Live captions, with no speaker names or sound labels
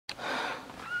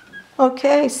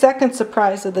Okay, second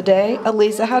surprise of the day,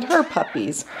 Eliza had her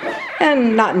puppies.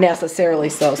 And not necessarily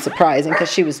so surprising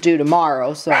because she was due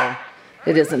tomorrow, so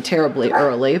it isn't terribly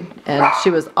early. And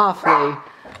she was awfully,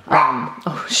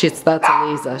 that's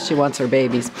Eliza, she wants her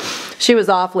babies. She was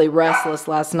awfully restless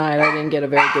last night. I didn't get a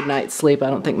very good night's sleep. I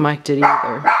don't think Mike did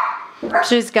either.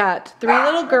 She's got 3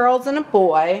 little girls and a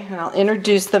boy, and I'll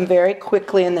introduce them very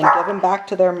quickly and then give them back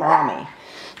to their mommy.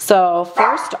 So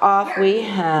first off we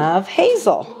have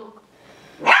Hazel.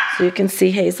 So you can see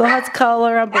Hazel has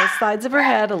color on both sides of her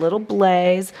head, a little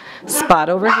blaze, spot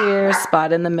over here,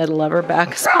 spot in the middle of her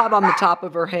back, spot on the top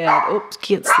of her head. Oops,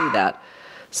 can't see that.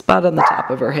 Spot on the top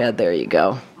of her head, there you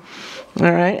go.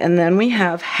 All right, and then we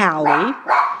have Hallie.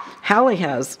 Hallie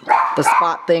has the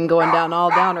spot thing going down all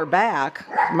down her back.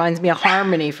 Reminds me of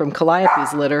Harmony from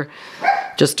Calliope's litter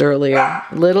just earlier.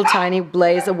 Little tiny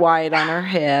blaze of white on her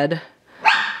head.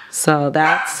 So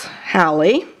that's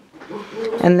Hallie.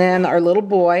 And then our little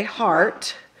boy,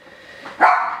 Hart,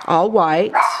 all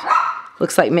white.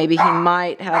 Looks like maybe he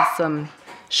might have some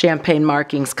champagne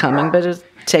markings coming, but it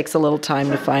takes a little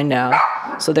time to find out.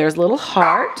 So there's little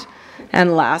Hart.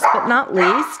 And last but not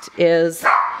least is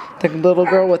the little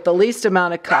girl with the least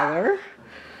amount of color.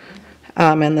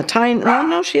 And the tiny, oh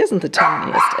no, she isn't the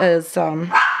tiniest, is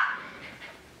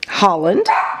Holland.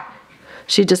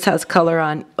 She just has color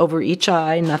on over each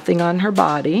eye, nothing on her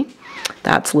body.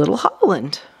 That's little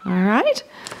Holland. All right.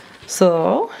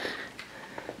 So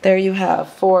there you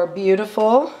have 4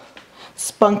 beautiful,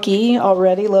 spunky,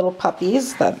 already little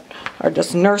puppies that are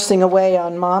just nursing away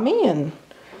on mommy and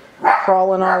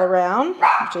crawling all around,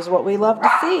 which is what we love to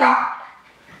see.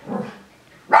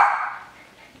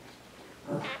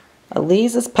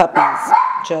 Eliza's puppies,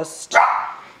 just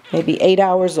maybe 8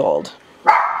 hours old.